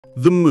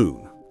The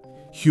Moon,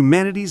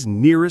 humanity's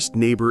nearest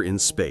neighbor in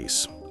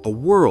space, a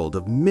world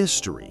of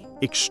mystery,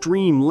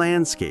 extreme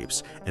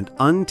landscapes, and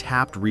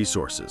untapped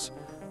resources.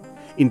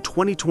 In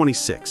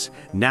 2026,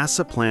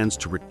 NASA plans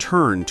to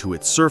return to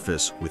its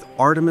surface with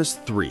Artemis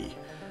III,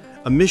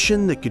 a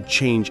mission that could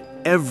change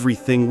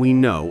everything we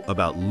know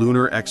about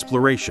lunar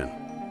exploration.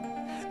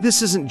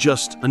 This isn't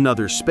just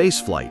another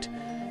spaceflight,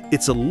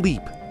 it's a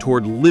leap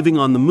toward living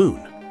on the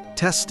Moon,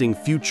 testing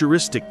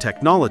futuristic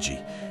technology,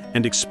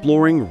 and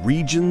exploring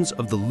regions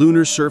of the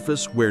lunar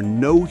surface where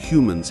no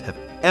humans have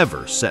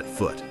ever set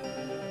foot.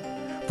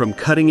 From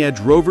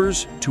cutting-edge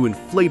rovers to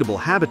inflatable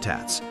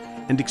habitats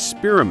and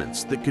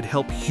experiments that could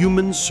help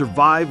humans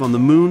survive on the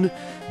Moon,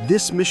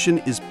 this mission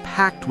is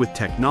packed with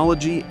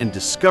technology and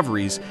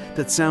discoveries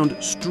that sound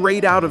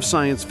straight out of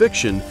science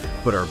fiction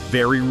but are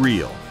very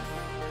real.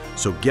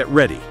 So get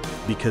ready,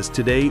 because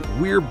today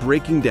we're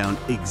breaking down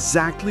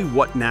exactly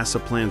what NASA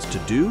plans to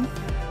do,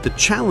 the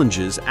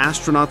challenges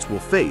astronauts will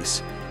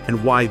face,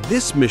 and why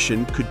this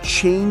mission could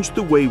change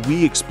the way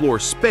we explore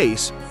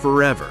space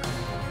forever.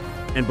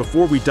 And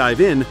before we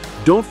dive in,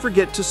 don't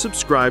forget to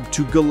subscribe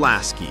to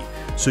Galasky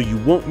so you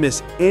won't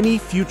miss any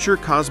future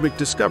cosmic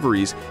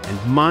discoveries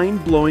and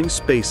mind-blowing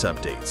space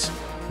updates.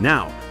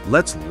 Now,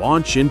 let's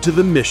launch into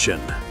the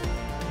mission.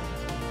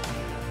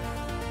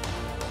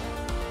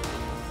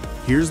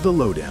 Here's the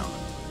lowdown.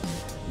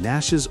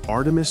 NASA's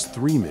Artemis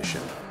III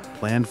mission,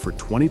 planned for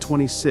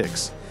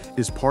 2026,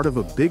 is part of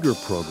a bigger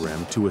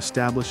program to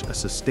establish a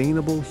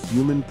sustainable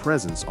human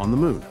presence on the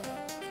Moon.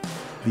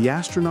 The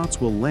astronauts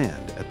will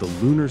land at the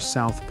lunar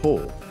South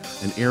Pole,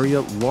 an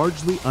area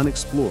largely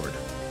unexplored.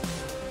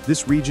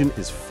 This region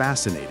is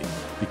fascinating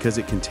because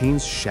it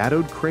contains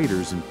shadowed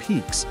craters and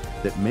peaks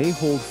that may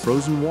hold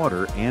frozen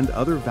water and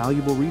other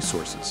valuable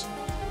resources.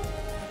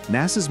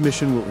 NASA's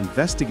mission will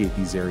investigate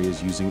these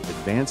areas using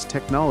advanced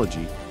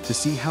technology to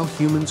see how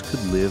humans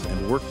could live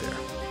and work there.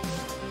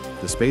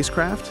 The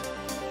spacecraft?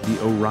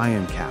 The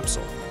Orion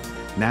capsule,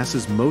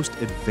 NASA's most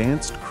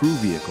advanced crew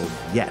vehicle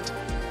yet.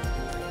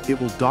 It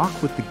will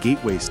dock with the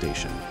Gateway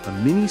Station, a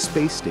mini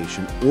space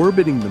station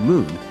orbiting the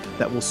Moon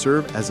that will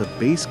serve as a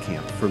base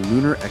camp for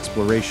lunar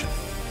exploration.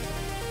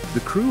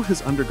 The crew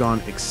has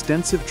undergone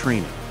extensive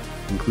training,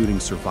 including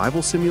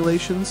survival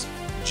simulations,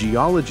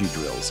 geology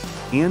drills,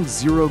 and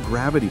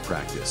zero-gravity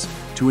practice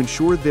to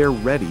ensure they're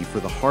ready for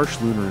the harsh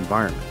lunar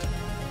environment.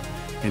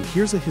 And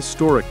here's a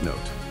historic note.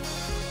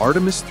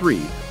 Artemis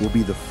III will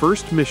be the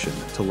first mission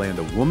to land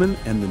a woman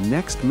and the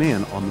next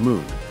man on the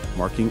Moon,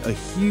 marking a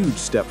huge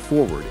step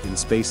forward in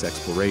space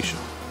exploration.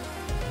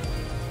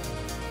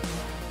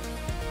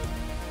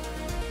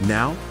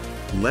 Now,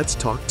 let's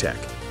talk tech.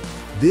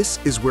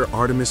 This is where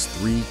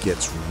Artemis III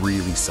gets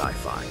really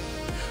sci-fi.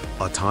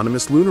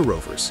 Autonomous lunar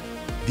rovers.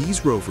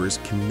 These rovers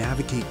can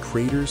navigate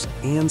craters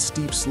and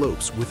steep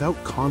slopes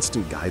without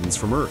constant guidance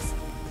from Earth.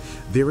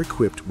 They're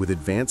equipped with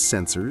advanced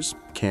sensors,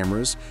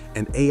 cameras,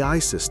 and AI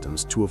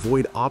systems to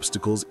avoid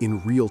obstacles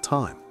in real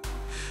time.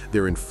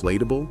 Their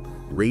inflatable,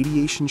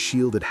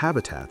 radiation-shielded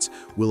habitats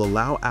will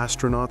allow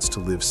astronauts to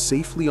live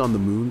safely on the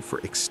Moon for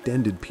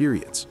extended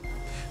periods.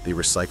 They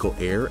recycle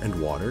air and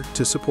water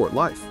to support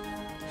life.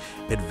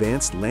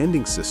 Advanced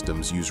landing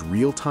systems use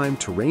real-time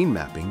terrain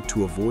mapping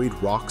to avoid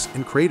rocks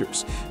and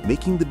craters,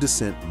 making the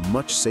descent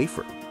much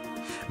safer.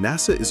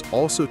 NASA is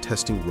also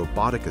testing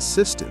robotic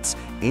assistance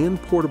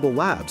and portable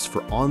labs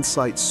for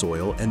on-site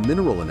soil and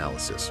mineral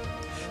analysis.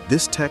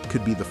 This tech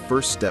could be the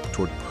first step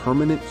toward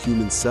permanent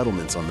human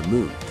settlements on the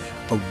Moon,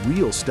 a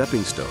real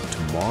stepping stone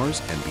to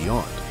Mars and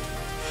beyond.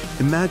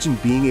 Imagine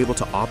being able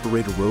to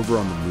operate a rover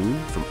on the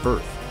Moon from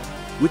Earth.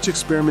 Which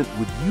experiment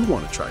would you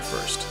want to try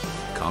first?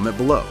 Comment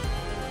below.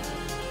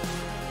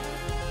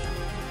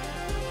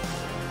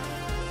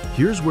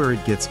 Here's where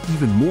it gets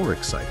even more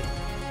exciting.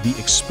 The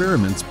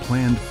experiments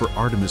planned for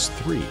Artemis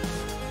III.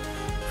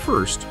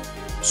 First,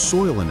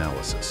 soil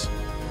analysis.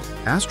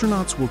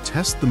 Astronauts will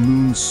test the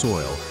Moon's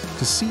soil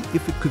to see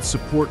if it could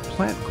support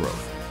plant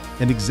growth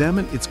and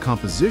examine its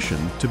composition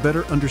to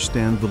better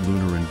understand the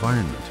lunar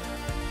environment.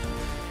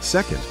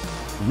 Second,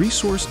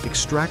 resource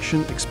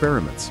extraction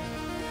experiments.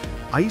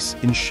 Ice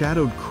in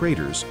shadowed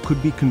craters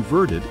could be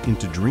converted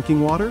into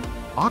drinking water,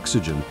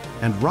 oxygen,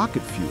 and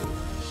rocket fuel,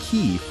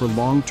 key for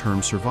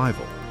long-term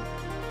survival.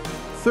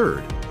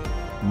 Third,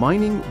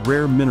 mining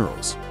rare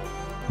minerals.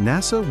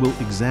 NASA will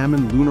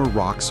examine lunar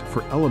rocks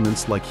for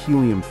elements like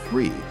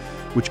helium-3,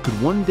 which could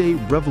one day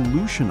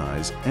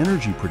revolutionize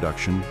energy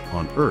production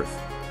on Earth.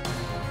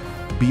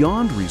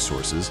 Beyond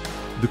resources,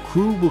 the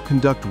crew will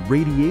conduct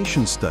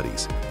radiation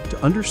studies to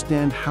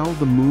understand how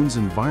the Moon's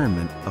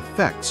environment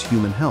affects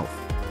human health.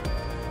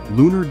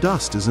 Lunar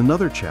dust is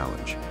another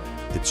challenge.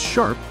 It's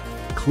sharp,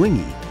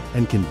 clingy,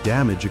 and can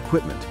damage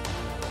equipment.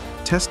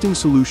 Testing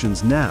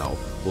solutions now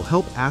will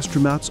help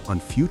astronauts on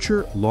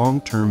future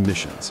long-term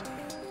missions.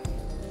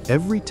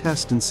 Every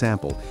test and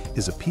sample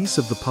is a piece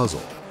of the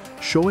puzzle,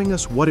 showing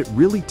us what it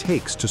really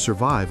takes to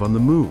survive on the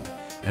Moon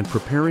and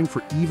preparing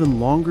for even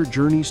longer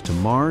journeys to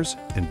Mars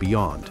and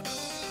beyond.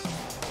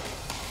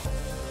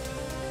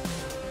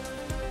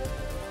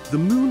 The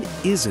moon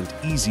isn't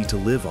easy to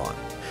live on.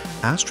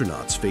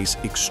 Astronauts face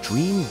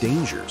extreme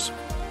dangers.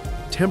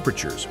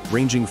 Temperatures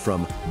ranging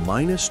from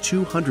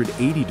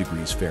 -280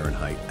 degrees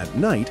Fahrenheit at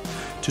night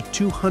to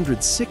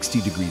 260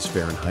 degrees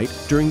Fahrenheit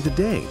during the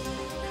day.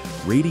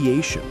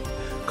 Radiation.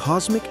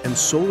 Cosmic and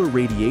solar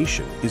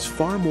radiation is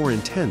far more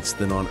intense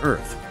than on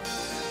Earth.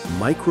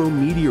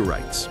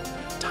 Micrometeorites.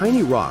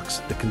 Tiny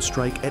rocks that can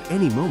strike at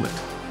any moment.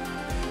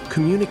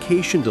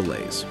 Communication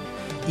delays.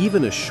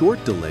 Even a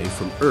short delay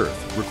from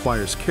Earth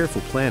requires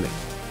careful planning.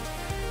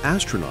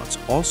 Astronauts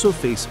also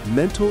face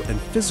mental and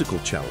physical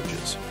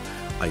challenges.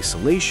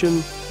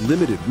 Isolation,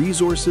 limited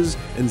resources,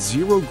 and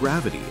zero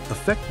gravity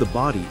affect the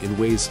body in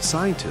ways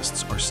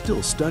scientists are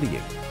still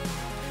studying.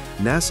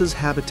 NASA's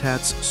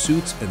habitats,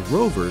 suits, and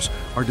rovers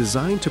are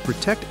designed to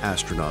protect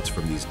astronauts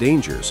from these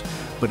dangers,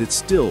 but it's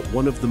still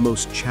one of the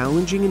most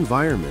challenging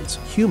environments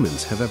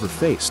humans have ever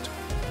faced.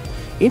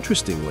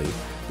 Interestingly,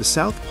 the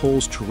South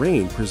Pole's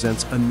terrain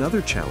presents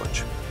another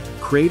challenge.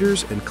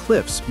 Craters and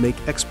cliffs make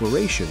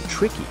exploration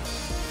tricky.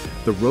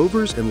 The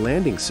rovers and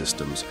landing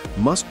systems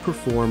must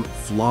perform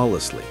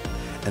flawlessly,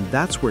 and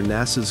that's where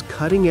NASA's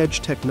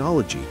cutting-edge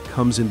technology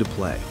comes into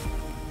play.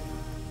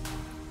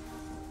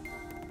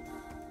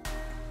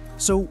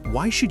 So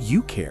why should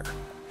you care?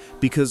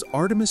 Because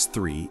Artemis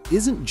III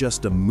isn't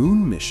just a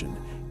moon mission,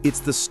 it's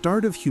the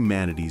start of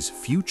humanity's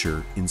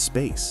future in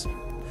space.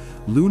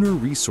 Lunar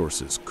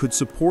resources could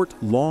support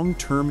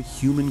long-term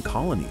human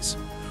colonies.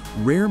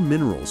 Rare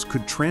minerals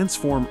could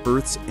transform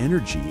Earth's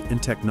energy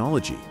and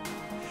technology.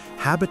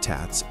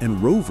 Habitats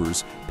and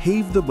rovers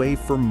pave the way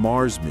for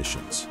Mars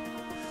missions.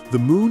 The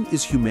moon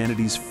is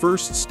humanity's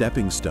first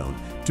stepping stone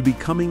to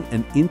becoming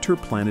an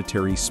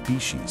interplanetary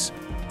species,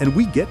 and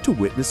we get to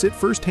witness it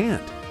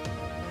firsthand.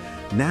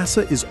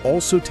 NASA is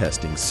also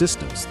testing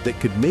systems that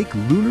could make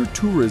lunar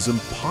tourism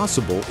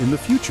possible in the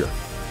future.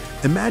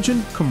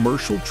 Imagine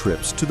commercial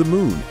trips to the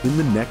moon in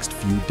the next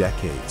few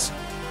decades.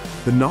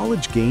 The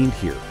knowledge gained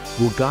here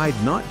will guide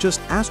not just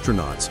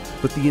astronauts,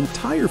 but the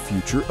entire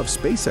future of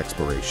space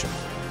exploration.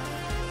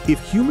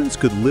 If humans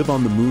could live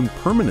on the moon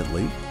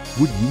permanently,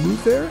 would you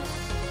move there?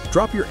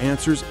 Drop your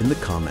answers in the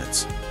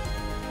comments.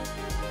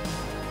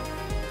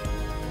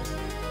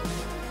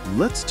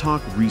 Let's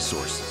talk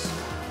resources.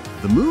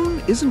 The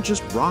moon isn't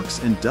just rocks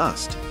and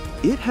dust.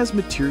 It has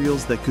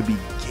materials that could be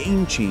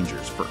game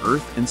changers for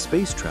Earth and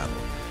space travel.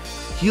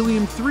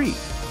 Helium-3,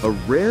 a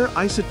rare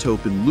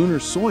isotope in lunar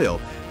soil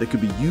that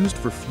could be used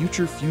for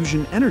future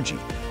fusion energy,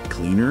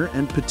 cleaner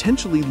and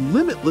potentially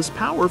limitless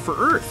power for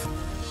Earth.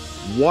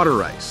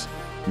 Water ice,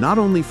 not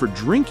only for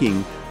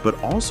drinking,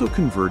 but also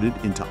converted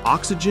into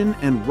oxygen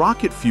and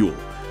rocket fuel,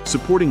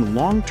 supporting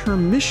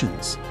long-term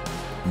missions.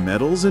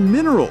 Metals and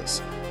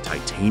minerals.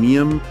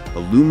 Titanium,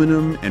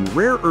 aluminum, and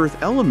rare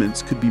earth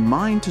elements could be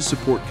mined to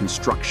support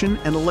construction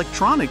and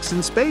electronics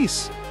in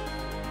space.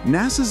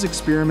 NASA's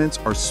experiments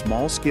are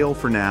small-scale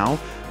for now,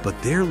 but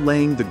they're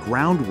laying the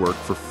groundwork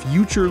for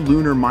future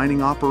lunar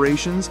mining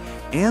operations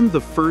and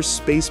the first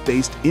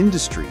space-based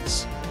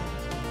industries.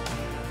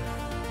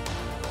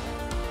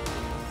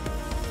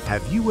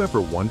 Have you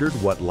ever wondered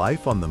what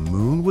life on the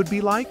moon would be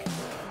like?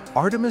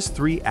 Artemis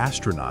III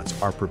astronauts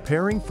are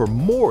preparing for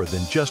more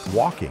than just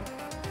walking.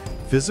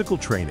 Physical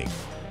training,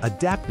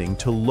 adapting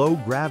to low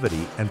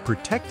gravity and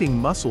protecting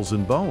muscles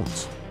and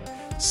bones.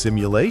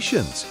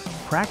 Simulations,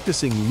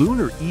 practicing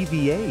lunar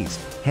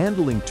EVAs,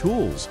 handling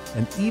tools,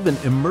 and even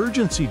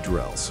emergency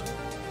drills.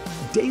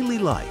 Daily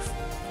life,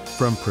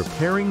 from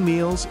preparing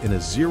meals in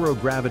a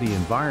zero-gravity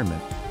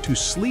environment to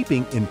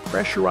sleeping in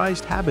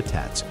pressurized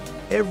habitats,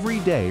 every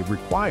day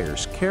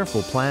requires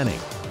careful planning.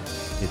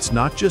 It's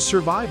not just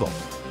survival,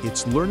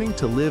 it's learning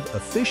to live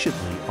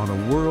efficiently on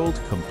a world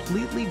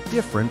completely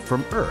different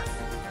from Earth.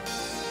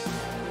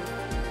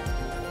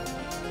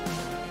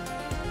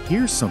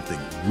 Here's something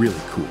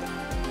really cool.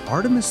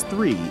 Artemis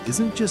III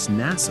isn't just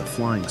NASA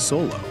flying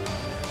solo.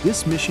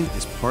 This mission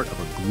is part of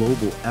a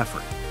global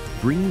effort,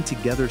 bringing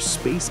together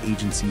space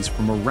agencies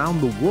from around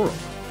the world.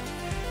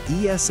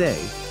 ESA,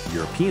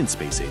 European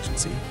Space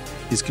Agency,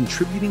 is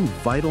contributing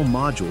vital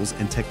modules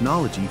and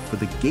technology for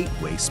the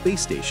Gateway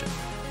space station,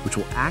 which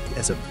will act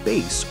as a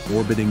base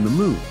orbiting the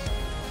moon.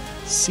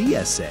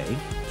 CSA,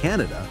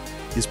 Canada,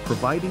 is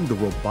providing the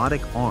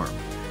robotic arm.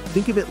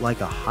 Think of it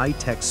like a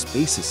high-tech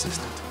space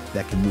assistant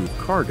that can move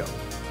cargo,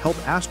 help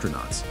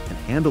astronauts, and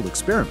handle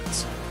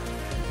experiments.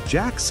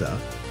 JAXA,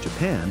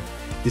 Japan,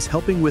 is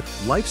helping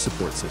with life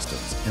support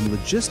systems and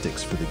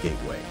logistics for the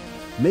Gateway,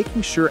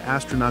 making sure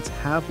astronauts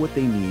have what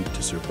they need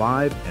to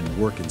survive and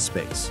work in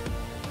space.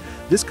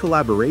 This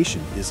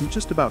collaboration isn't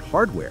just about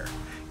hardware,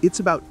 it's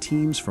about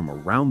teams from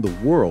around the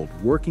world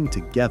working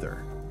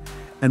together.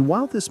 And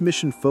while this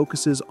mission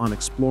focuses on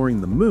exploring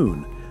the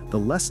moon, the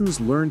lessons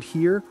learned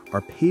here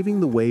are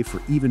paving the way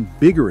for even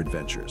bigger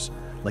adventures,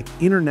 like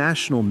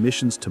international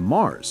missions to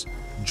Mars,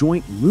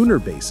 joint lunar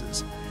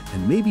bases,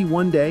 and maybe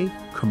one day,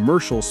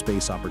 commercial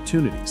space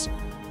opportunities.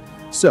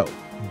 So,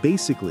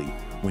 basically,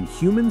 when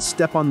humans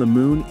step on the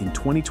moon in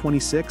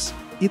 2026,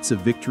 it's a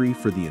victory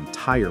for the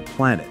entire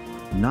planet,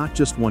 not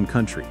just one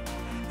country.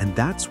 And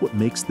that's what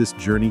makes this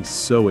journey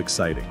so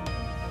exciting.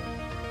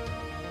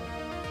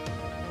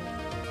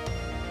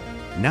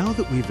 Now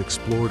that we've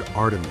explored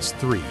Artemis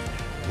III,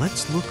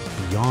 let's look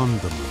beyond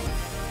the moon.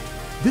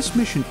 This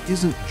mission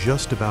isn't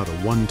just about a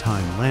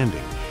one-time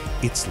landing.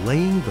 It's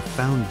laying the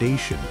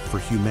foundation for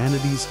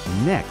humanity's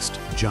next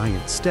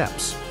giant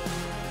steps.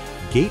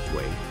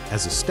 Gateway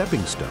as a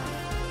stepping stone.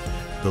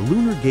 The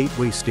Lunar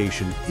Gateway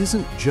Station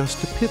isn't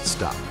just a pit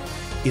stop.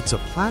 It's a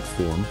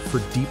platform for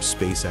deep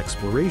space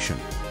exploration,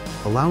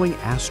 allowing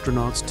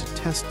astronauts to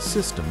test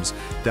systems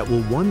that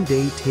will one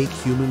day take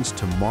humans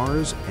to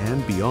Mars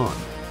and beyond.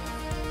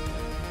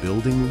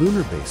 Building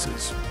lunar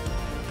bases.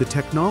 The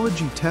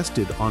technology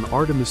tested on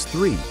Artemis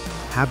III,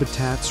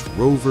 habitats,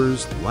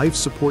 rovers, life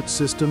support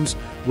systems,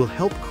 will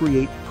help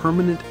create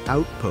permanent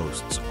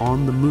outposts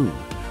on the moon,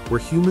 where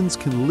humans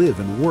can live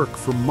and work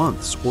for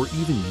months or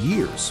even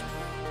years.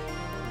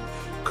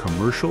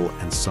 Commercial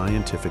and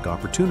scientific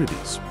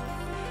opportunities.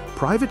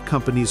 Private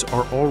companies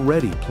are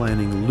already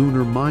planning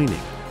lunar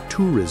mining,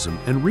 tourism,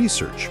 and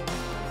research.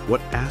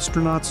 What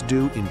astronauts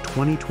do in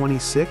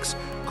 2026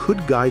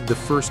 could guide the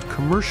first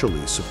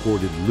commercially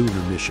supported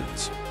lunar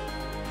missions.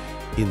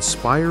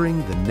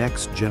 Inspiring the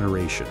next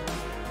generation.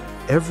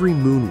 Every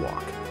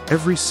moonwalk,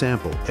 every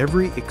sample,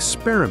 every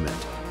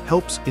experiment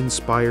helps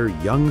inspire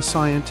young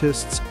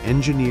scientists,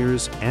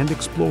 engineers, and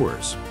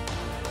explorers.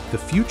 The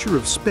future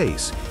of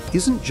space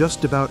isn't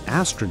just about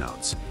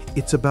astronauts,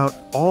 it's about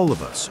all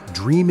of us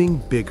dreaming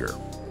bigger.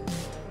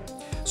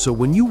 So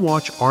when you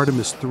watch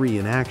Artemis III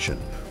in action,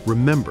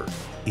 remember,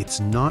 it's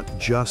not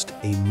just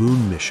a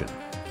moon mission.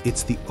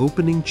 It's the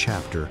opening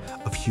chapter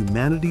of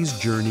humanity's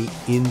journey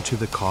into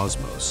the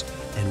cosmos,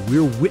 and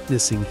we're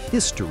witnessing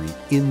history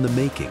in the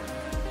making.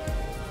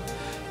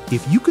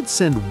 If you could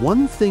send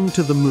one thing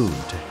to the moon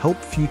to help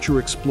future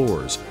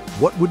explorers,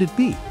 what would it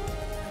be?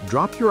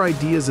 Drop your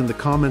ideas in the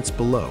comments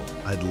below.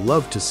 I'd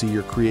love to see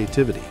your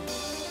creativity.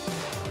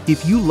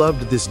 If you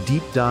loved this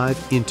deep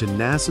dive into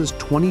NASA's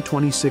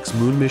 2026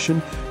 moon mission,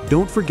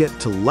 don't forget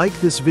to like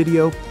this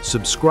video,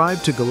 subscribe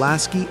to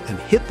Galasky, and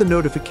hit the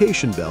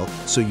notification bell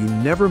so you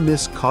never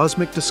miss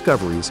cosmic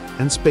discoveries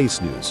and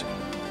space news.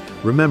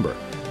 Remember,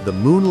 the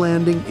moon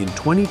landing in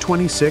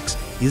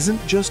 2026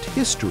 isn't just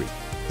history,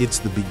 it's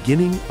the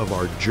beginning of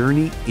our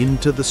journey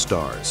into the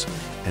stars.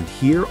 And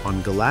here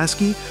on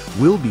Galasky,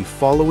 we'll be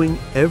following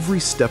every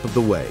step of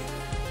the way.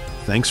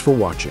 Thanks for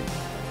watching.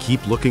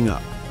 Keep looking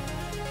up.